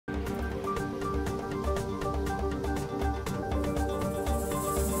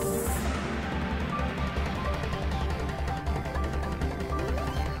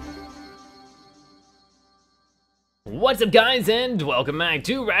What's up guys, and welcome back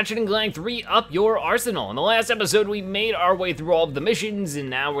to Ratchet and Clank 3 Up Your Arsenal. In the last episode we made our way through all of the missions,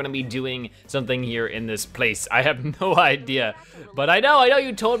 and now we're gonna be doing something here in this place. I have no idea, but I know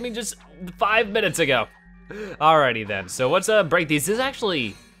you told me just 5 minutes ago. Alrighty then, so let's break these. This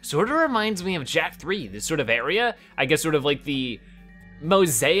actually sort of reminds me of Jak 3, this sort of area. I guess sort of like the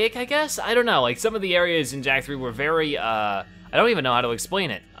mosaic, I guess? I don't know, like some of the areas in Jak 3 were very, I don't even know how to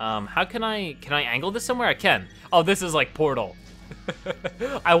explain it. How can I angle this somewhere? I can. Oh, this is like Portal.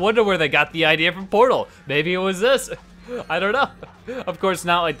 I wonder where they got the idea from Portal. Maybe it was this. I don't know. Of course,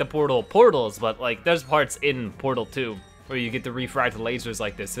 not like the portals, but like there's parts in Portal 2 where you get to refract lasers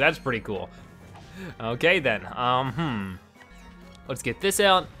like this, so that's pretty cool. Okay then, let's get this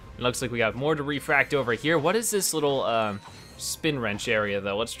out. It looks like we got more to refract over here. What is this little spin wrench area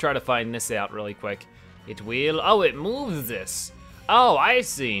though? Let's try to find this out really quick. It will, oh, it moves this. Oh, I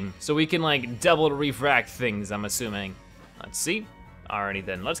see. So we can like double refract things, I'm assuming. Let's see. Alrighty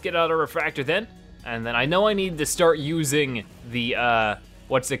then, let's get out a refractor then. And then I know I need to start using the,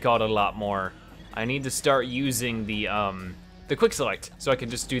 what's it called a lot more. I need to start using the quick select so I can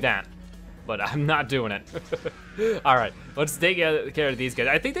just do that. But I'm not doing it. All right, let's take care of these guys.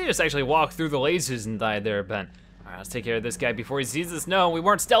 I think they just actually walked through the lasers and died there, Ben. All right, let's take care of this guy before he sees us. No, we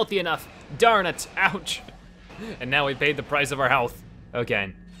weren't stealthy enough. Darn it, ouch. And now we paid the price of our health.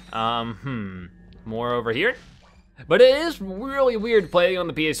 Okay, more over here. But it is really weird playing on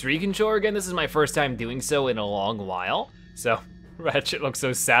the PS3 controller. Again, this is my first time doing so in a long while. So Ratchet looks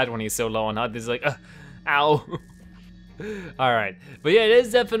so sad when he's so low on HUD. He's like, ow. All right, but yeah, it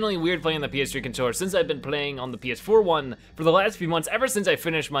is definitely weird playing the PS3 controller since I've been playing on the PS4 one for the last few months. Ever since I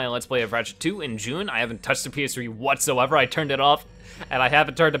finished my Let's Play of Ratchet 2 in June, I haven't touched the PS3 whatsoever. I turned it off, and I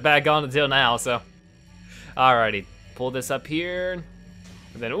haven't turned it back on until now, so. Alrighty, pull this up here.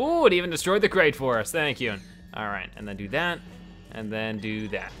 And then, ooh, it even destroyed the crate for us, thank you. All right, and then do that, and then do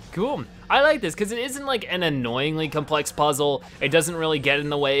that. Cool, I like this because it isn't like an annoyingly complex puzzle. It doesn't really get in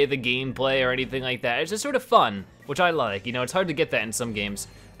the way of the gameplay or anything like that. It's just sort of fun, which I like. You know, it's hard to get that in some games.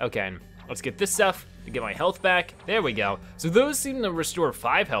 Okay, let's get this stuff to get my health back. There we go. So those seem to restore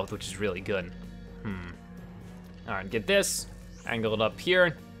 5 health, which is really good. All right, get this, angle it up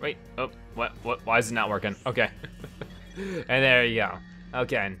here. Wait, oh, what, why is it not working? Okay, and there you go.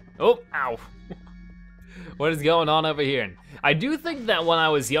 Okay, oh, ow. What is going on over here? I do think that when I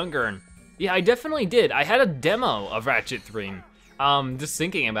was younger, yeah, I definitely did. I had a demo of Ratchet 3, just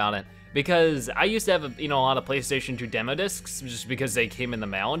thinking about it, because I used to have, a lot of PlayStation 2 demo discs, just because they came in the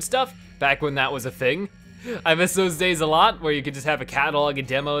mail and stuff, back when that was a thing. I miss those days a lot, where you could just have a catalog of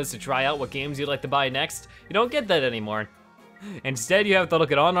demos to try out what games you'd like to buy next. You don't get that anymore. Instead, you have to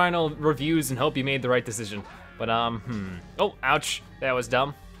look at online reviews and hope you made the right decision. But, oh, ouch, that was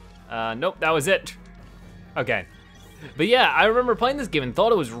dumb. Nope, that was it. Okay, but yeah, I remember playing this game and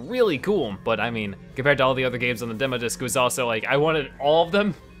thought it was really cool, but I mean, compared to all the other games on the demo disc, it was also like, I wanted all of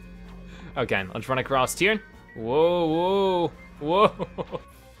them. Okay, let's run across here. Whoa, whoa, whoa.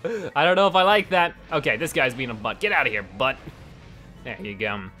 I don't know if I like that. Okay, this guy's being a butt. Get out of here, butt. There you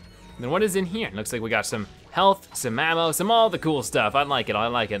go. And then what is in here? Looks like we got some health, some ammo, some all the cool stuff. I like it, I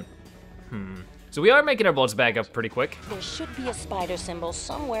like it. So we are making our bullets back up pretty quick. There should be a spider symbol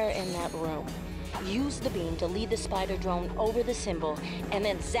somewhere in that room. Use the beam to lead the spider drone over the symbol and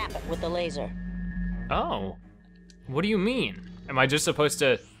then zap it with the laser. Oh, what do you mean? Am I just supposed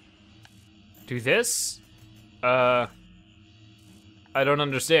to do this? I don't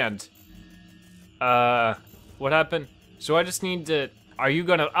understand. What happened? So I just need to, you're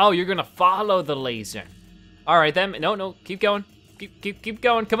gonna follow the laser. All right then, no, keep going. Keep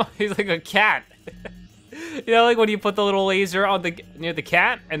going, come on, he's like a cat. You know, like when you put the little laser on near the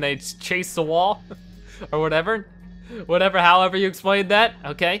cat and they chase the wall or whatever. However you explained that,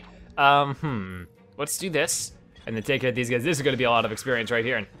 okay. Let's do this and then take care of these guys. This is gonna be a lot of experience right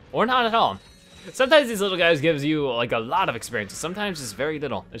here, or not at all. Sometimes these little guys gives you like a lot of experience. Sometimes it's very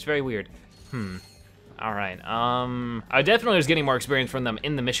little, it's very weird. All right, I definitely was getting more experience from them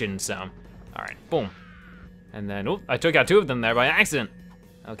in the mission, so. All right, boom. And then, oh, I took out 2 of them there by accident.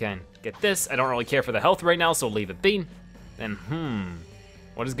 Okay, get this. I don't really care for the health right now, so leave it be. Then,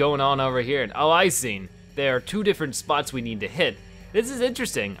 what is going on over here? Oh, I see. There are 2 different spots we need to hit. This is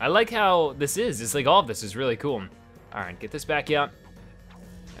interesting. I like how this is. It's like all of this is really cool. All right, get this back out.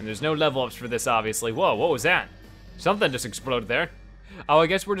 And there's no level ups for this, obviously. Whoa, what was that? Something just exploded there. Oh, I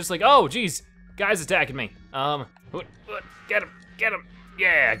guess we're just like, oh, geez, guy's attacking me. Get him.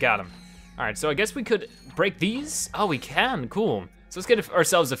 Yeah, I got him. All right, so I guess we could break these. Oh, we can, cool. So let's get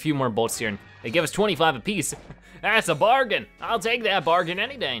ourselves a few more bolts here. They give us 25 apiece. That's a bargain. I'll take that bargain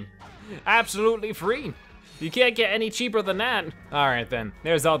any day. Absolutely free. You can't get any cheaper than that. All right then,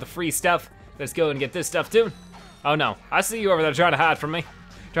 there's all the free stuff. Let's go and get this stuff too. Oh no, I see you over there trying to hide from me.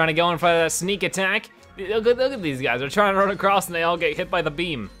 Trying to go in for that sneak attack. Look at these guys, they're trying to run across and they all get hit by the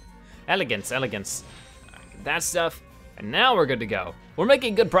beam. Elegance, elegance. That stuff, and now we're good to go. We're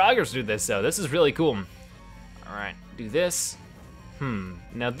making good progress through this though. This is really cool. All right, do this.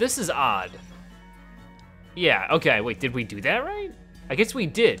 Now this is odd. Yeah, okay, wait, did we do that right? I guess we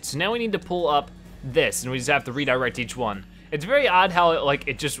did, so now we need to pull up this, and we just have to redirect each one. It's very odd how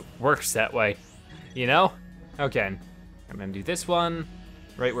it just works that way, you know? Okay, I'm gonna do this one,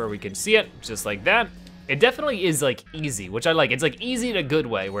 right where we can see it, just like that. It definitely is like easy, which I like. It's like easy in a good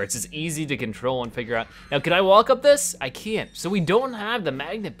way, where it's just easy to control and figure out. Now, can I walk up this? I can't, so we don't have the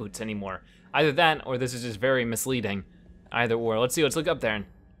magnet boots anymore. Either that, or this is just very misleading. Either or, let's see, let's look up there.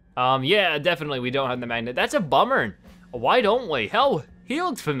 Yeah, definitely we don't have the magnet. That's a bummer. Why don't we? Hell, he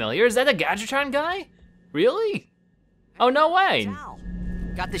looked familiar. Is that a Gadgetron guy? Really? Oh, no way.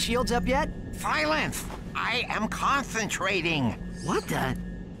 Got the shields up yet? Silence! I am concentrating. What the?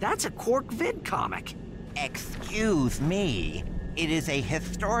 That's a Quark vid comic. Excuse me. It is a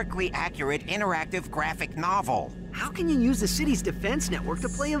historically accurate interactive graphic novel. How can you use the city's defense network to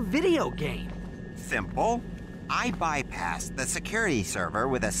play a video game? Simple. I bypassed the security server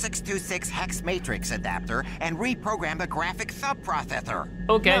with a 626 hex matrix adapter and reprogrammed the graphic subprocessor.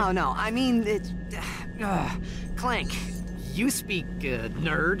 Okay. No, I mean, it's... Clank, you speak,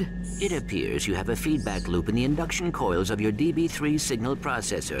 nerd. It appears you have a feedback loop in the induction coils of your DB3 signal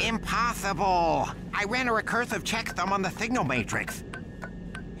processor. Impossible! I ran a recursive checksum on the signal matrix.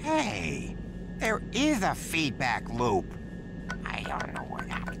 Hey, there is a feedback loop. I don't know what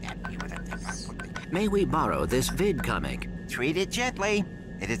happened. May we borrow this vid comic? Treat it gently.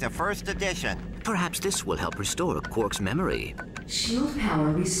 It is a first edition. Perhaps this will help restore Quark's memory. Shield power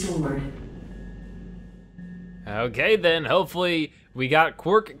restored. Okay then, hopefully we got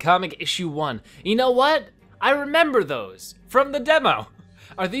Quark Comic Issue 1. You know what? I remember those from the demo.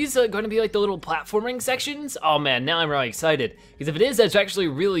 Are these going to be like the little platforming sections? Oh man, now I'm really excited. Because if it is, that's actually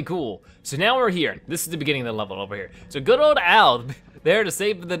really cool. So now we're here. This is the beginning of the level over here. So good old Al, there to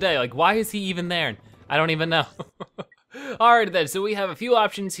save the day. Like, why is he even there? I don't even know. All right then, so we have a few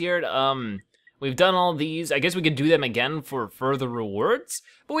options here. We've done all these. I guess we could do them again for further rewards,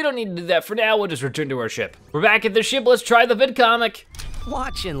 but we don't need to do that for now. We'll just return to our ship. We're back at the ship. Let's try the vid comic.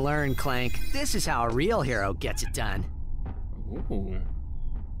 Watch and learn, Clank. This is how a real hero gets it done. Ooh.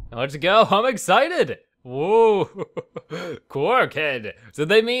 Let's go, I'm excited. Whoa, Quark head. So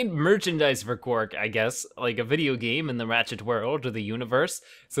they made merchandise for Quark, I guess, like a video game in the Ratchet world or the universe.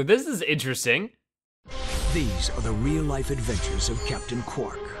 So this is interesting. These are the real-life adventures of Captain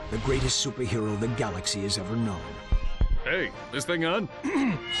Quark, the greatest superhero the galaxy has ever known. Hey, this thing on?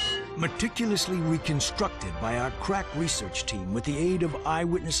 Meticulously reconstructed by our crack research team with the aid of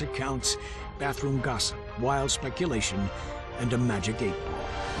eyewitness accounts, bathroom gossip, wild speculation, and a magic 8-ball.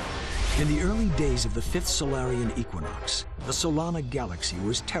 In the early days of the 5th Solarian equinox, the Solana galaxy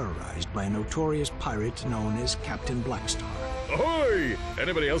was terrorized by a notorious pirate known as Captain Blackstar. Ahoy!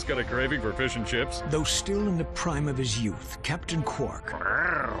 Anybody else got a craving for fish and chips? Though still in the prime of his youth, Captain Quark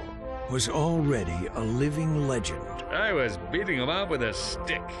was already a living legend. I was beating him up with a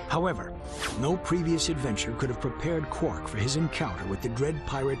stick. However, no previous adventure could have prepared Quark for his encounter with the dread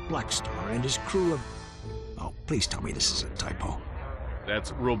pirate Blackstar and his crew of... Oh, please tell me this is a typo.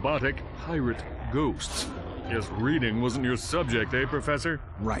 That's robotic pirate ghosts. Guess reading wasn't your subject, eh, Professor?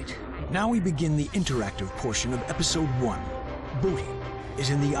 Right. Now we begin the interactive portion of Episode 1. Booty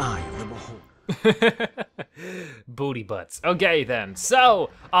is in the eye of the beholder. Booty butts. Okay then, so,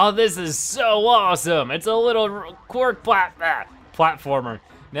 oh, this is so awesome. It's a little Quark platformer.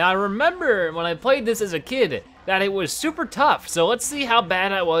 Now I remember when I played this as a kid that it was super tough, so let's see how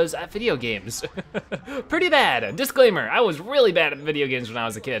bad I was at video games. Pretty bad. Disclaimer, I was really bad at video games when I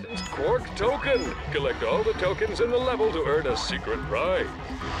was a kid. Quark token. Collect all the tokens in the level to earn a secret prize.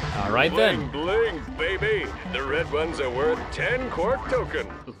 All right then. Bling, bling, baby. The red ones are worth 10 Quark token.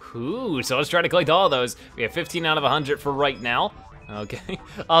 Ooh, so let's try to collect all those. We have 15 out of 100 for right now. Okay.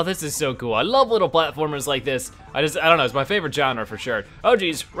 Oh, this is so cool. I love little platformers like this. I don't know, it's my favorite genre for sure. Oh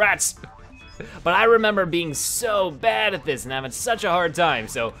geez, rats. But I remember being so bad at this and having such a hard time,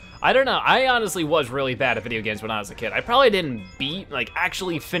 so I don't know. I honestly was really bad at video games when I was a kid. I probably didn't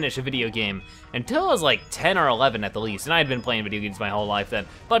actually finish a video game until I was like 10 or 11 at the least, and I had been playing video games my whole life then.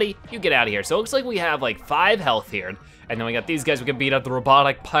 Buddy, you get out of here. So it looks like we have like 5 health here, and then we got these guys. We can beat up the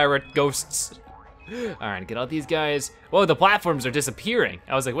robotic pirate ghosts. All right, get out these guys. Whoa, the platforms are disappearing.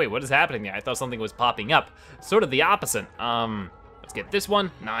 I was like, wait, what is happening there? I thought something was popping up. Sort of the opposite. Let's let's get this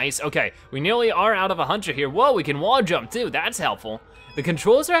one. Nice, okay. We nearly are out of 100 here. Whoa, we can wall jump too, that's helpful. The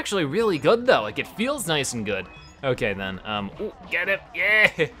controls are actually really good though. Like, it feels nice and good. Okay then, ooh, get it,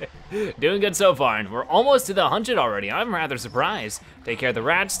 yeah. Doing good so far, and we're almost to the 100 already. I'm rather surprised. Take care of the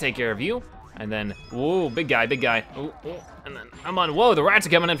rats, take care of you. And then, whoa, big guy, big guy. Ooh, ooh, and then I'm on, whoa, the rats are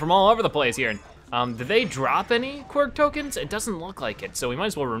coming in from all over the place here. Did they drop any quirk tokens? It doesn't look like it, so we might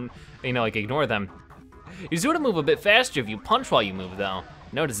as well, you know, like ignore them. You sort of move a bit faster if you punch while you move though.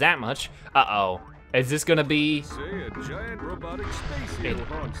 Notice that much. Uh-oh. Is this gonna be? Say a giant robotic space eel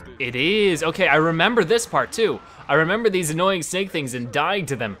haunts this. It is, okay, I remember this part too. I remember these annoying snake things and dying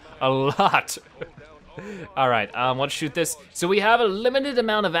to them a lot. All right, let's shoot this. So we have a limited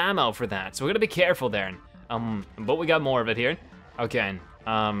amount of ammo for that, so we're gonna be careful there. But we got more of it here. Okay,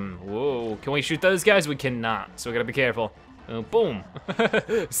 whoa, can we shoot those guys? We cannot, so we gotta be careful. Boom,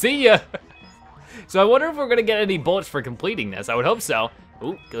 see ya. So I wonder if we're gonna get any bullets for completing this. I would hope so.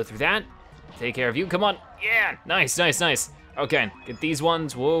 Ooh, go through that. Take care of you, come on. Yeah, nice, nice, nice. Okay, get these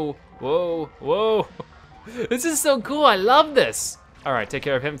ones, whoa, whoa, whoa. This is so cool, I love this. All right, take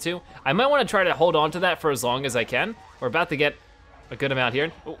care of him too. I might wanna try to hold on to that for as long as I can. We're about to get a good amount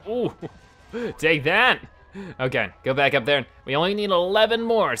here. Ooh, ooh. Take that. Okay, go back up there. We only need 11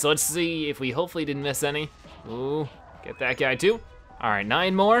 more, so let's see if we hopefully didn't miss any. Ooh, get that guy too. All right,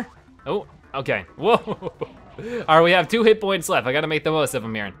 9 more. Oh, okay, whoa. All right, we have 2 hit points left. I gotta make the most of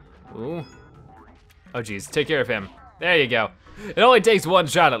them here. Ooh. Oh geez, take care of him. There you go. It only takes 1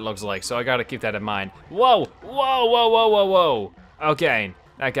 shot, it looks like, so I gotta keep that in mind. Whoa, whoa, whoa, whoa, whoa, whoa. Okay,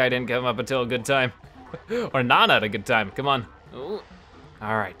 that guy didn't come up until a good time. Or not at a good time, come on. Ooh.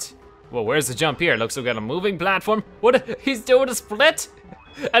 All right. Well, where's the jump here? Looks like we got a moving platform. What, he's doing a split?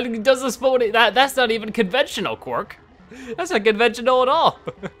 And he does a split, that's not even conventional, Quirk. That's not conventional at all.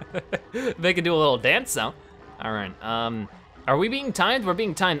 They can do a little dance though. All right, are we being timed? We're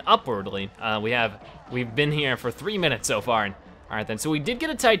being timed upwardly. We've been here for 3 minutes so far. All right then, so we did get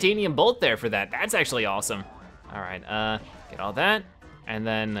a titanium bolt there for that. That's actually awesome. All right, get all that. And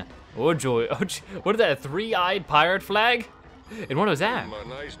then, oh joy, what is that, a 3-eyed pirate flag? And what was that? A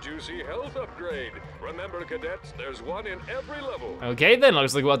nice juicy health upgrade. Remember cadets, there's one in every level. Okay then,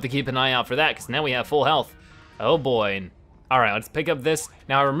 looks like we'll have to keep an eye out for that, because now we have full health. Oh boy. All right, let's pick up this.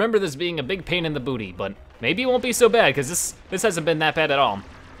 Now I remember this being a big pain in the booty, but maybe it won't be so bad, because this hasn't been that bad at all.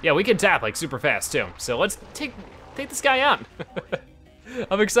 Yeah, we can tap like super fast too. So let's take this guy out.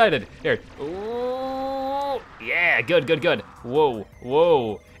 I'm excited. Here. Ooh, yeah, good, good, good. Whoa,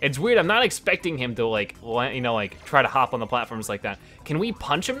 whoa. It's weird, I'm not expecting him to like, you know, like try to hop on the platforms like that. Can we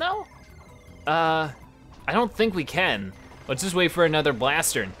punch him though? I don't think we can. Let's just wait for another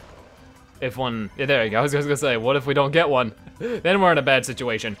blaster. If one, yeah, there you go. I was gonna say, what if we don't get one? Then we're in a bad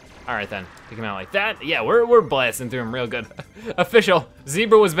situation. All right then, take him out like that. Yeah, we're blasting through him real good. Official,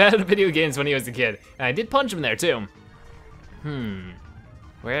 Zebra was bad at video games when he was a kid. And I did punch him there too.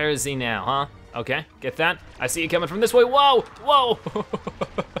 Where is he now, huh? Okay, get that. I see you coming from this way. Whoa, whoa.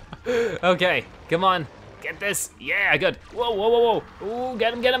 Okay, come on, get this. Yeah, good. Whoa, whoa, whoa, whoa. Ooh,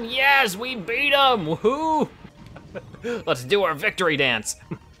 get him. Yes, we beat him, woohoo. Let's do our victory dance.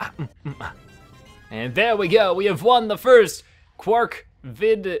 And there we go, we have won the first Quark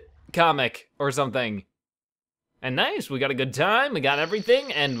vid comic or something. And nice, we got a good time, we got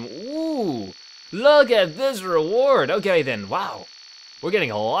everything, and ooh, look at this reward. Okay then, wow. We're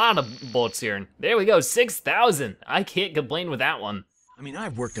getting a lot of bullets here. There we go, 6,000. I can't complain with that one. I mean,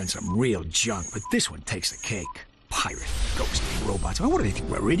 I've worked on some real junk, but this one takes the cake. Pirate, ghost, robots. I mean, what do they think,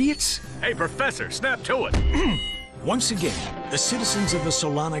 we're idiots? Hey, Professor, snap to it. Once again, the citizens of the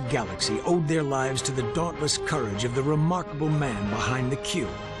Solana Galaxy owed their lives to the dauntless courage of the remarkable man behind the cube.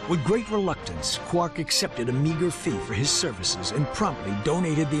 With great reluctance, Quark accepted a meager fee for his services and promptly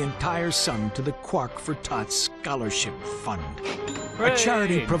donated the entire sum to the Quark for Tots Scholarship Fund. Hooray! A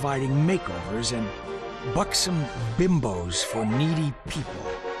charity providing makeovers and buxom bimbos for needy people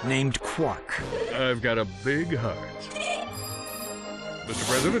named Quark. I've got a big heart. Mr.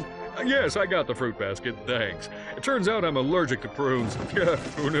 President? Yes, I got the fruit basket, thanks. It turns out I'm allergic to prunes. Yeah,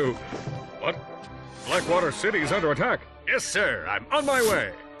 who knew? What? Blackwater City is under attack. Yes, sir, I'm on my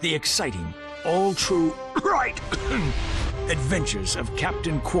way. The exciting, all-true, right, adventures of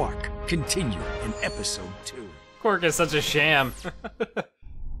Captain Quark continue in Episode 2. Quark is such a sham.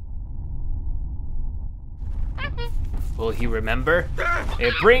 Will he remember?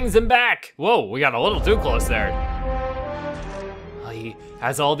 It brings him back. Whoa, we got a little too close there. He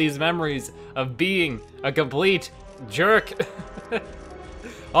has all these memories of being a complete jerk.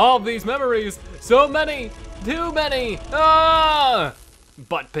 All these memories, so many, too many. Ah!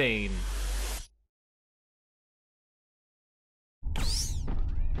 Butt pain.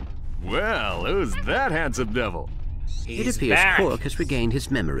 Well, who's that handsome devil? It appears Quark has regained his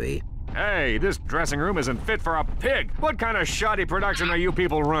memory. Hey, this dressing room isn't fit for a pig. What kind of shoddy production are you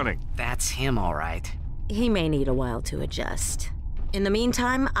people running? That's him, all right. He may need a while to adjust. In the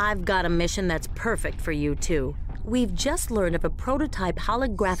meantime, I've got a mission that's perfect for you two. We've just learned of a prototype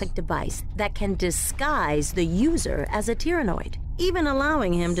holographic device that can disguise the user as a Tyrannoid, even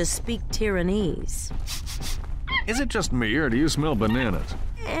allowing him to speak Tyrannese. Is it just me, or do you smell bananas?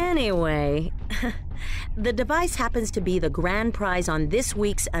 Anyway, the device happens to be the grand prize on this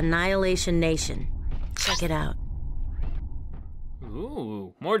week's Annihilation Nation. Check it out.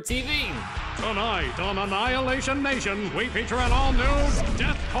 Ooh, more TV. Tonight on Annihilation Nation, we feature an all-new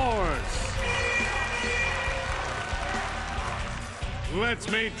Death Course.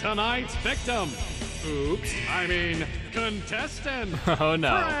 Let's meet tonight's victim. Oops, I mean contestant. Oh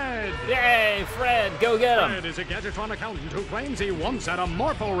no. Fred. Yay, Fred, go get him. Fred is a Gadgetron accountant who claims he once had a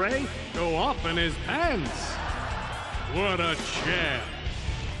Morpho Ray go off in his pants. What a champ.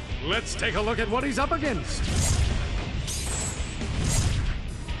 Let's take a look at what he's up against.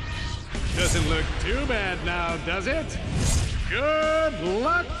 Doesn't look too bad now, does it? Good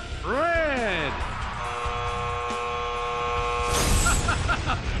luck, Fred!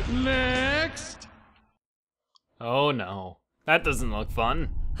 Next! Oh no, that doesn't look fun.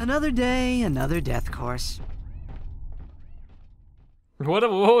 Another day, another death course. What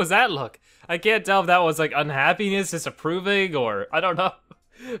was that look? I can't tell if that was like unhappiness, disapproving, or I don't know.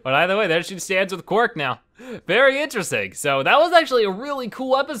 But either way, there she stands with Quark now. Very interesting. So that was actually a really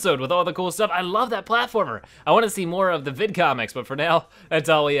cool episode with all the cool stuff. I love that platformer. I want to see more of the vid comics, but for now, that's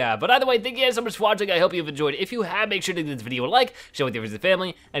all we have. But either way, thank you guys so much for watching. I hope you've enjoyed. If you have, make sure to give this video a like, share with your friends and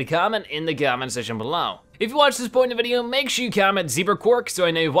family, and comment in the comment section below. If you watched this point in the video, make sure you comment Zebra Quark so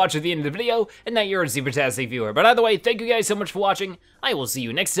I know you've watched at the end of the video and that you're a Zebratastic viewer. But either way, thank you guys so much for watching. I will see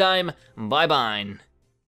you next time. Bye-bye.